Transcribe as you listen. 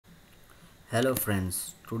Hello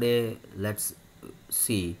friends, today let's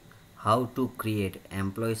see how to create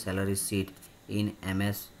employee salary sheet in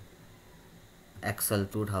MS Excel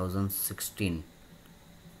 2016.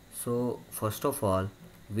 So first of all,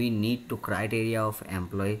 we need to criteria of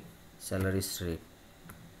employee salary sheet.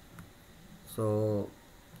 So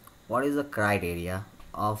what is the criteria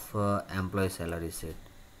of employee salary sheet?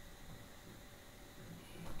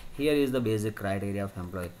 Here is the basic criteria of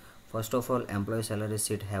employee. First of all, employee salary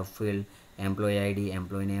sheet have field employee ID,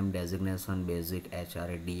 employee name, designation, basic,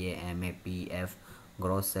 HRA, DA, MA, PF,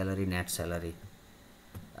 gross salary, net salary.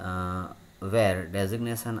 Uh, where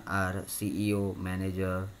designation are CEO,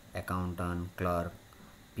 manager, accountant, clerk,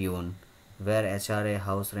 peon. Where HRA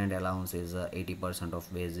house rent allowance is 80% of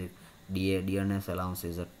basic, DA dearness allowance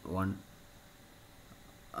is 20%.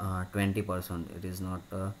 It is not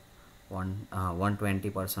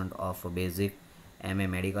 120% of basic. MA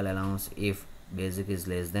medical allowance if basic is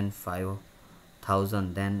less than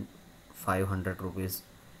 5,000 then 500 rupees,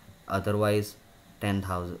 otherwise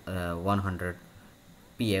 10,000 100.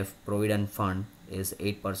 PF provident fund is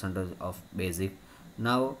 8% of basic.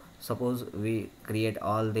 Now suppose we create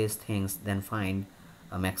all these things, then find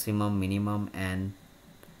a maximum, minimum and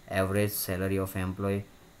average salary of employee,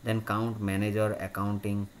 then count manager,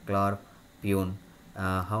 accounting, clerk, peon,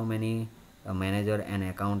 how many manager and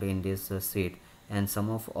account in this sheet, and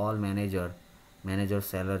sum of all manager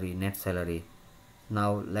salary, net salary.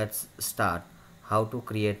 Now let's start how to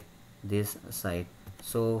create this site.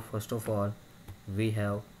 So first of all, we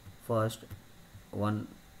have first one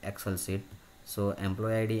Excel sheet. So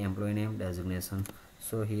employee ID, employee name, designation.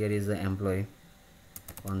 So here is the employee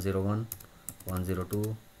 101,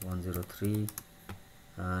 102, 103.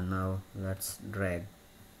 Now let's drag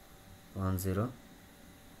 10.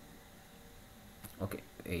 Okay,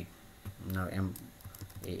 8. Now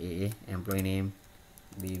AAA, employee name,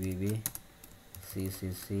 BBB,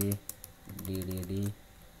 CCC, DDD,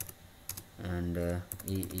 and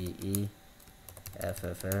EEE,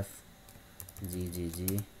 FFF,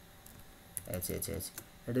 GGG, HHH.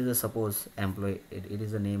 It is a suppose employee. It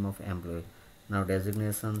is the name of employee. Now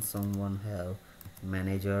designation, someone have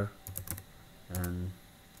manager and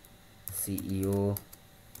CEO,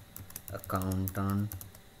 accountant,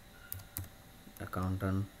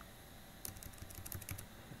 accountant,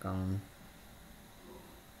 account,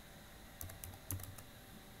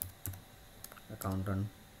 accountant,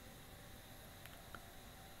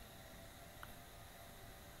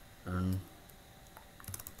 and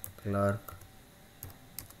clerk,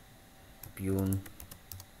 peon,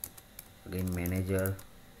 again manager,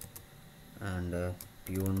 and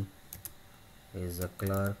peon is a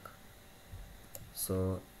clerk.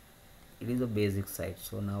 So it is a basic site.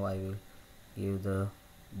 So now I will give the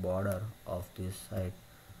border of this site,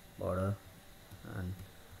 border, and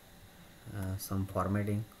some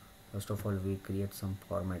formatting. First of all, we create some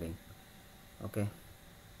formatting. Okay,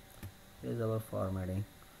 this is our formatting.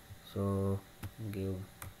 So give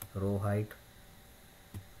row height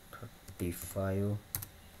 35.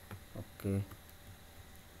 Okay,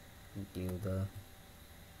 give the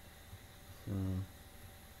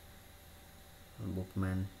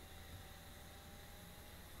bookman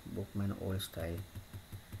old style,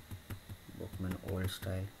 bookman old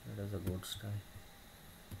style. That is a good style.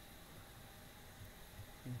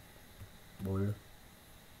 Bold.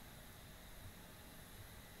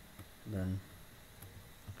 Then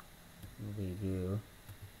we give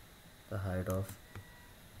the height of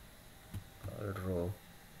row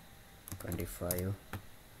 25.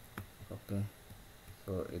 Okay,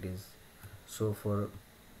 so it is so for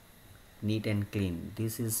neat and clean.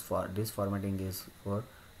 This formatting is for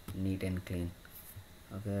neat and clean.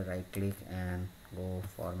 Okay, right click and go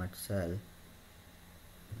format cell,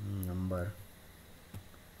 number,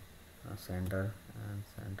 center and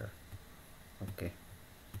center. Okay,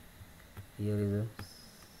 here is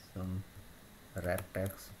some wrap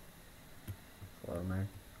text, format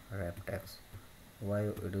wrap text. Why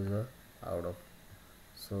it is a out of?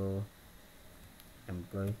 So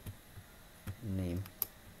employee name,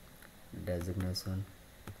 designation,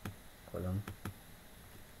 column,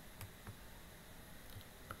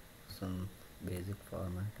 some basic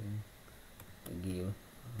formatting, give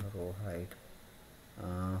row height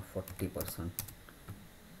 40%.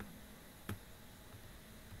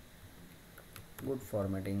 Good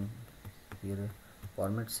formatting. Here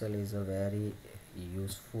format cell is a very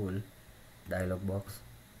useful dialog box.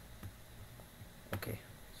 Okay,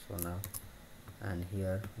 so now, and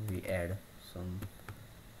here we add some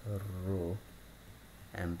row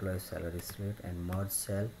employee salary slate and merge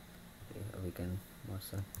cell. We can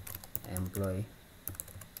merge employee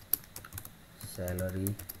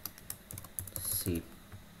salary seat.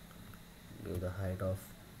 Give the height of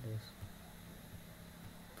this.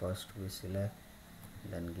 First we select,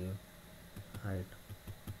 then give height.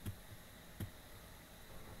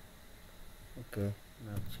 Okay,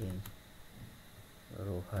 now change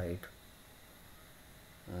row height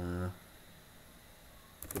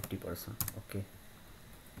 50%. Okay,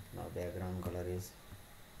 now background color is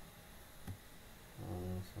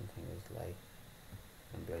something is like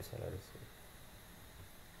employee salary.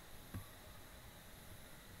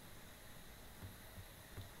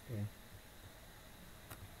 Okay,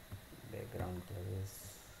 background color is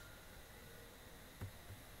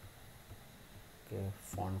okay,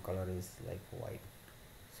 font color is like white,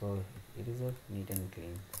 so it is a neat and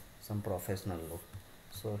clean, some professional look.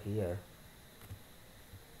 So here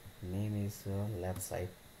name is left side.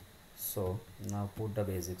 So now put the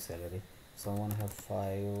basic salary. Someone have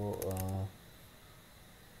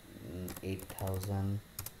 8,000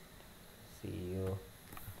 CEO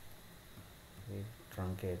with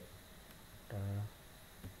truncate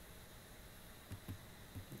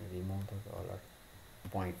remove the dollar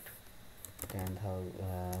point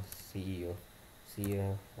 10,000 CEO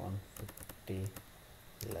have 150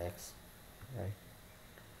 lakhs, right?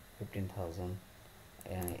 15,000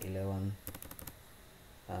 and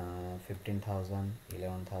 15,000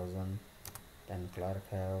 11,000. Then clerk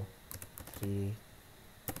have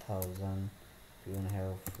 3,000, peon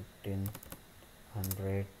have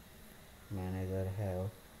 1,500, manager have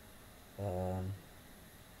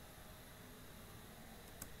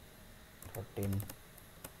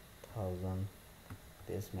 13,000.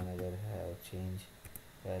 This manager have change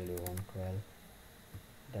value 112.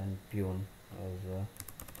 Then peon is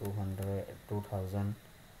 2,000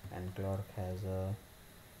 and clerk has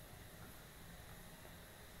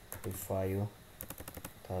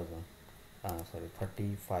 35,000.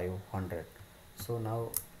 3,500. So now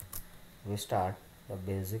we start the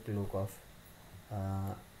basic look of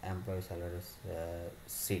employee salaries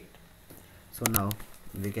sheet. So now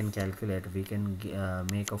we can calculate, we can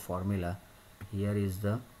make a formula. Here is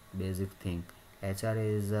the basic thing. HR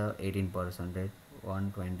is 18%,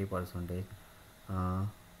 120%.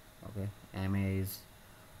 Okay, MA is,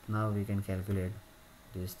 now we can calculate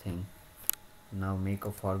this thing. Now make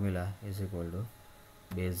a formula is equal to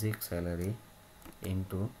basic salary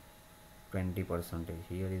into 20%.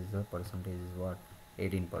 Here is the percentage is what,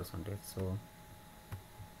 18%. So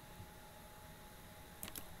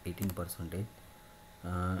 18%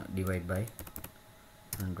 divide by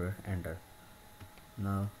 100, enter.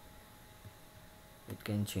 Now it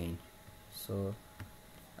can change. So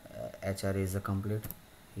HR is a complete.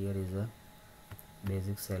 Here is a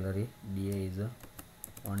basic salary. DA is a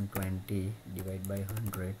 120 divided by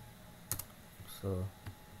 100. So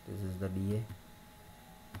this is the DA.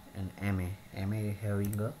 And MA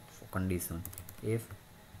having a condition. If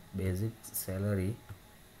basic salary,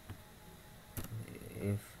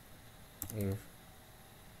 if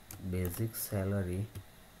basic salary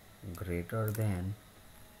greater than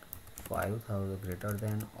 5,000, greater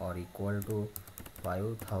than or equal to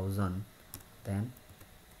 5,000, then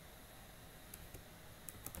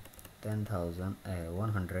 10,000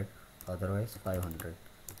 100, otherwise 500.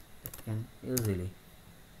 It can easily.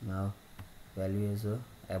 Now value is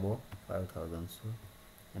above 5,000, so,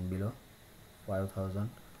 and below 5,000,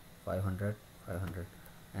 500, 500.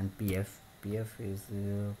 And PF is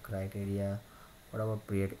criteria, whatever,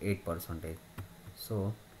 period 8%.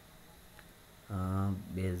 So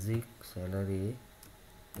basic salary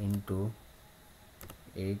into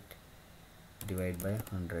 8 divided by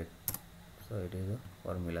 100. So it is a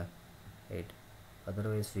formula 8.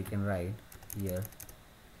 Otherwise we can write here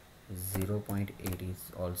 0.8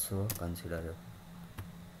 is also considered.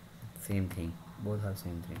 Same thing, both are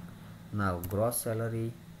same thing. Now gross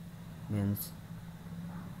salary means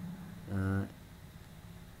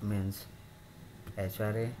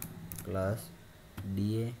HRA plus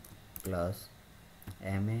DA plus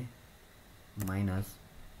MA minus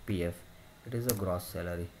PF. It is a gross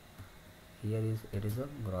salary. Here is, it is a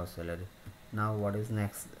gross salary. Now what is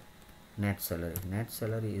next? Net salary. Net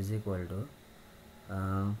salary is equal to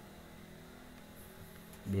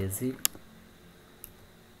basic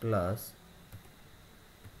plus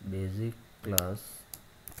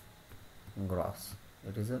gross.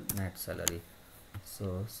 It is a net salary.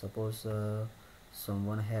 So suppose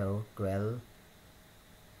someone have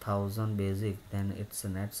 12,000 basic, then its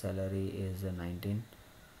net salary is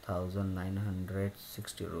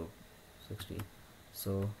 19,960 60.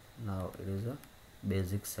 So now it is a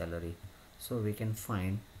basic salary. So we can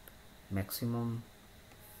find maximum,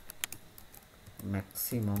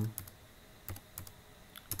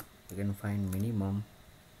 we can find minimum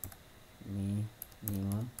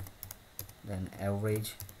minimum, then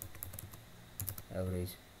average.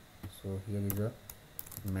 So here is a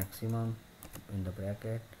maximum in the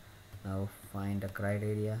bracket. Now find the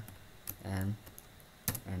criteria and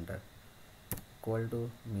enter. Equal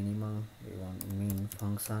to minimum, we want min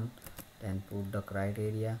function, then put the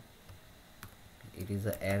criteria, it is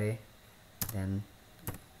a array, then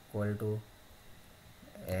equal to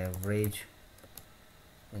average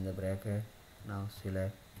in the bracket. Now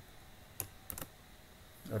select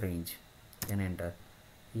range, then enter.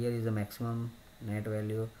 Here is the maximum, net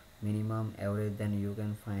value, minimum, average, then you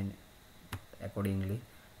can find accordingly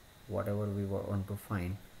whatever we want to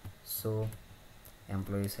find. So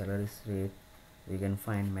employee salary rate, we can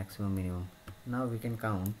find maximum, minimum. Now we can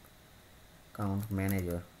count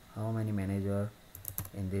manager, how many manager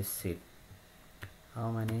in this sheet,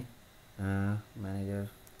 how many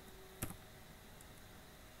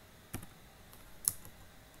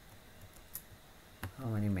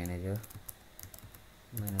manager,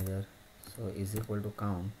 so is equal to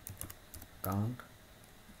count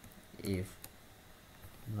if.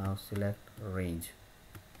 Now select range,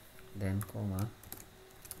 then comma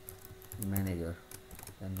manager,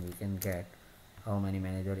 then we can get how many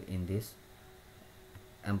manager in this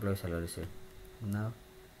employee salary sheet. Now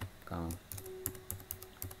count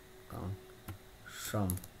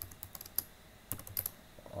sum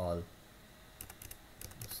all,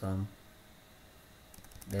 sum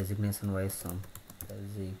designation wise sum,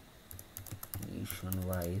 designation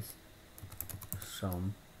wise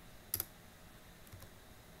sum,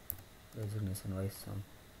 designation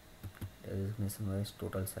wise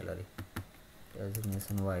total salary,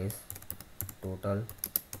 designation wise total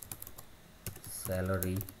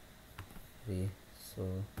salary. So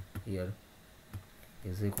here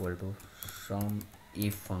is equal to sum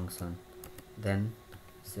if function, then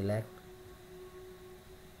select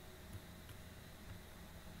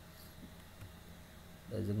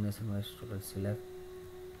designation wise total, select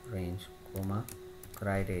range, comma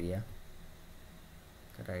criteria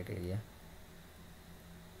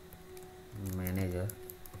manager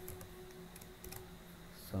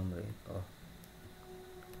summary.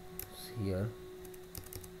 Here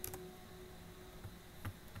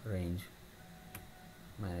range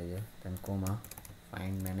manager, then comma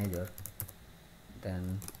find manager,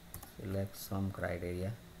 then select sum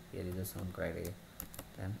criteria, here is a sum criteria,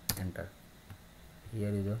 then enter. Here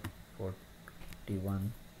is a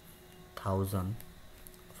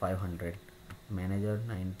 41,500, manager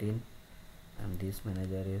 19 and this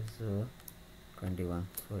manager is 21,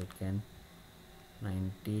 so it can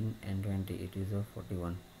 19 and 20, it is a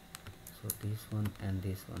 41. So this one and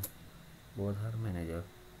this one both are manager.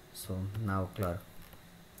 So now clerk,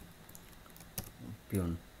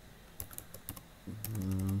 peon,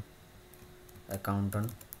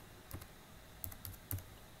 accountant,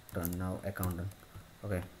 now accountant.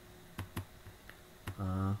 Okay,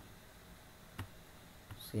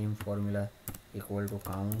 same formula, equal to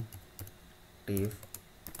countif,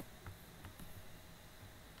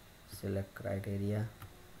 select criteria,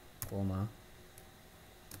 comma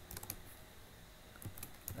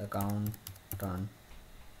accountant.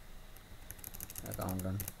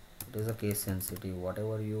 It is a case sensitive,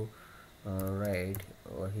 whatever you write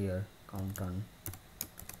over here accountant,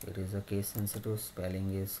 it is a case sensitive,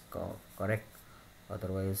 spelling is correct,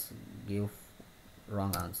 otherwise give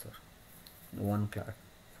wrong answer. One clerk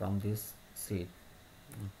from this sheet,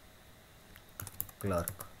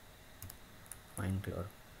 clerk, find clerk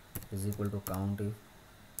is equal to countif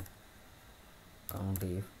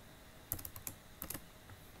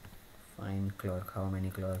find clerk, how many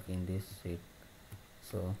clerk in this sheet.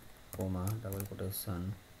 So comma double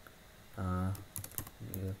quotation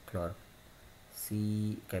clerk,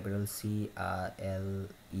 capital CLERK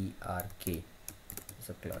is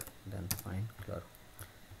a clerk, then find clerk.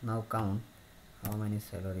 Now count how many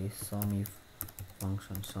salaries, sumif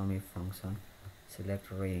function,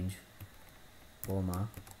 select range, comma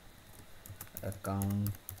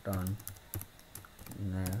accountant,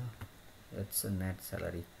 it's a net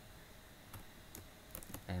salary,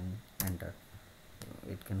 and enter.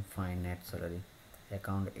 It can find net salary,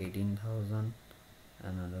 account 18,000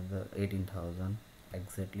 and another 18,000,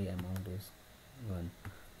 exactly amount is 1.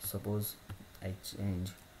 Suppose I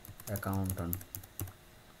change accountant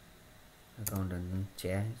and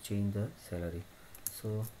change the salary.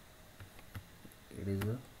 So it is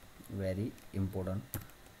a very important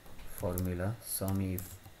formula, sumif,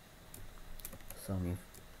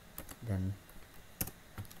 then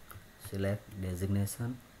select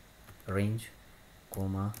designation, range,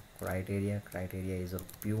 comma criteria is a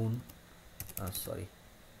peon,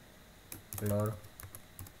 clerk,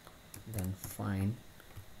 then find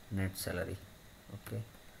net salary. Okay,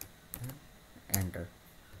 enter.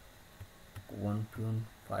 1 pune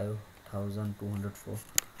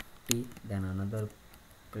 5,240, then another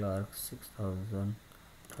clerk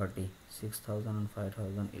 6,030, 6,000 and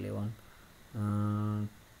 5,000 11,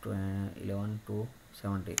 11 to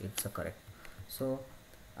 70, it's a correct. So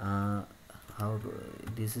how to,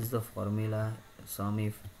 this is the formula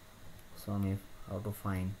sumif. How to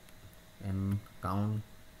find and count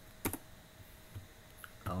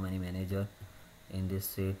how many manager in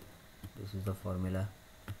this sheet. This is the formula.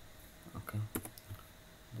 Okay,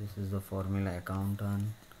 this is the formula. Accountant,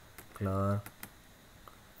 clerk,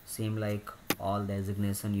 seem like all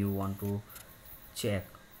designation you want to check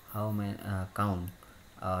how many count,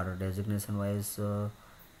 or designation wise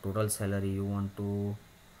total salary you want to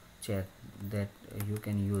check, that you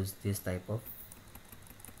can use this type of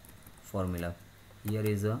formula. Here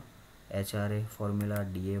is a HRA formula,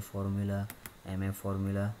 DA formula, MA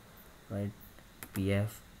formula, right? PF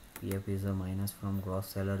is a minus from gross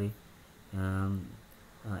salary,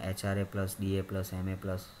 HRA plus DA plus MA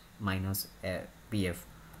plus minus PF.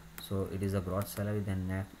 So it is a gross salary, then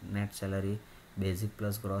net salary, basic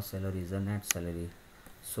plus gross salary is a net salary.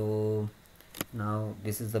 So now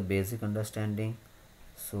this is the basic understanding.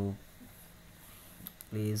 So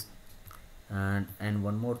please, and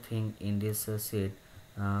one more thing in this sheet,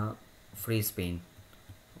 free Spain.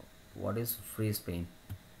 What is free Spain?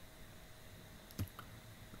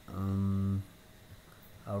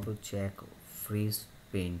 How to check free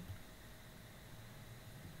Spain?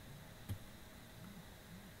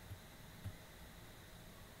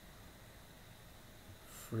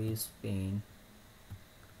 Free Spain.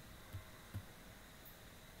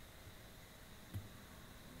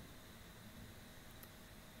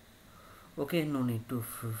 Okay, no need to.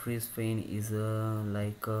 Free Spain is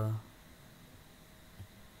like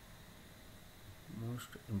most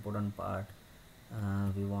important part.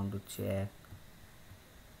 We want to check.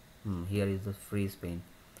 Here is the free Spain,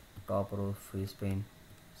 top row free Spain.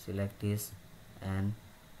 Select this and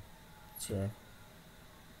check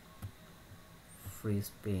free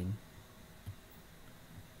Spain.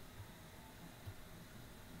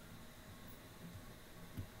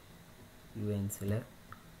 You and select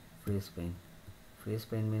free Spain. Free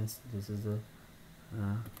Spain means this is the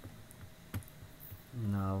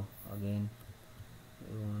now again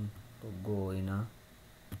we want to go in a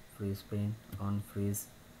free Spain, on freeze,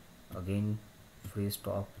 again freeze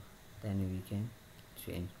top, then we can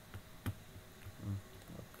change.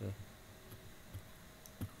 Okay,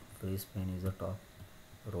 free Spain is the top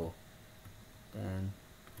row, then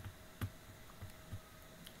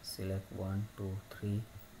select 1 2 3,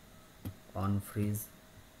 on freeze,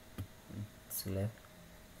 select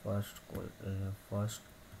first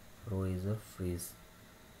row is a freeze,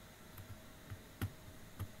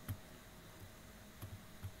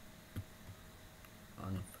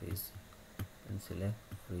 on freeze, and select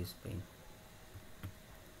free Spain.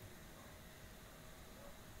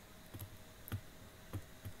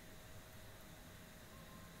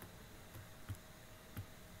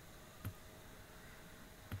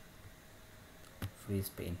 Free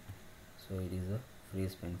Spain. So it is a free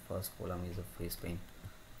Spain. First column is a free Spain.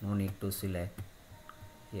 No need to select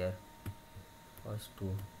here first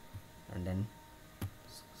two and then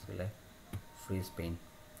select free Spain.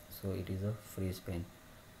 So it is a free Spain.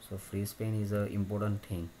 So free Spain is a important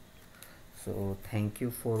thing. So thank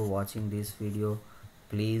you for watching this video.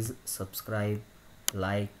 Please subscribe,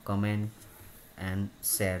 like, comment and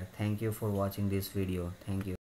share. Thank you for watching this video. Thank you.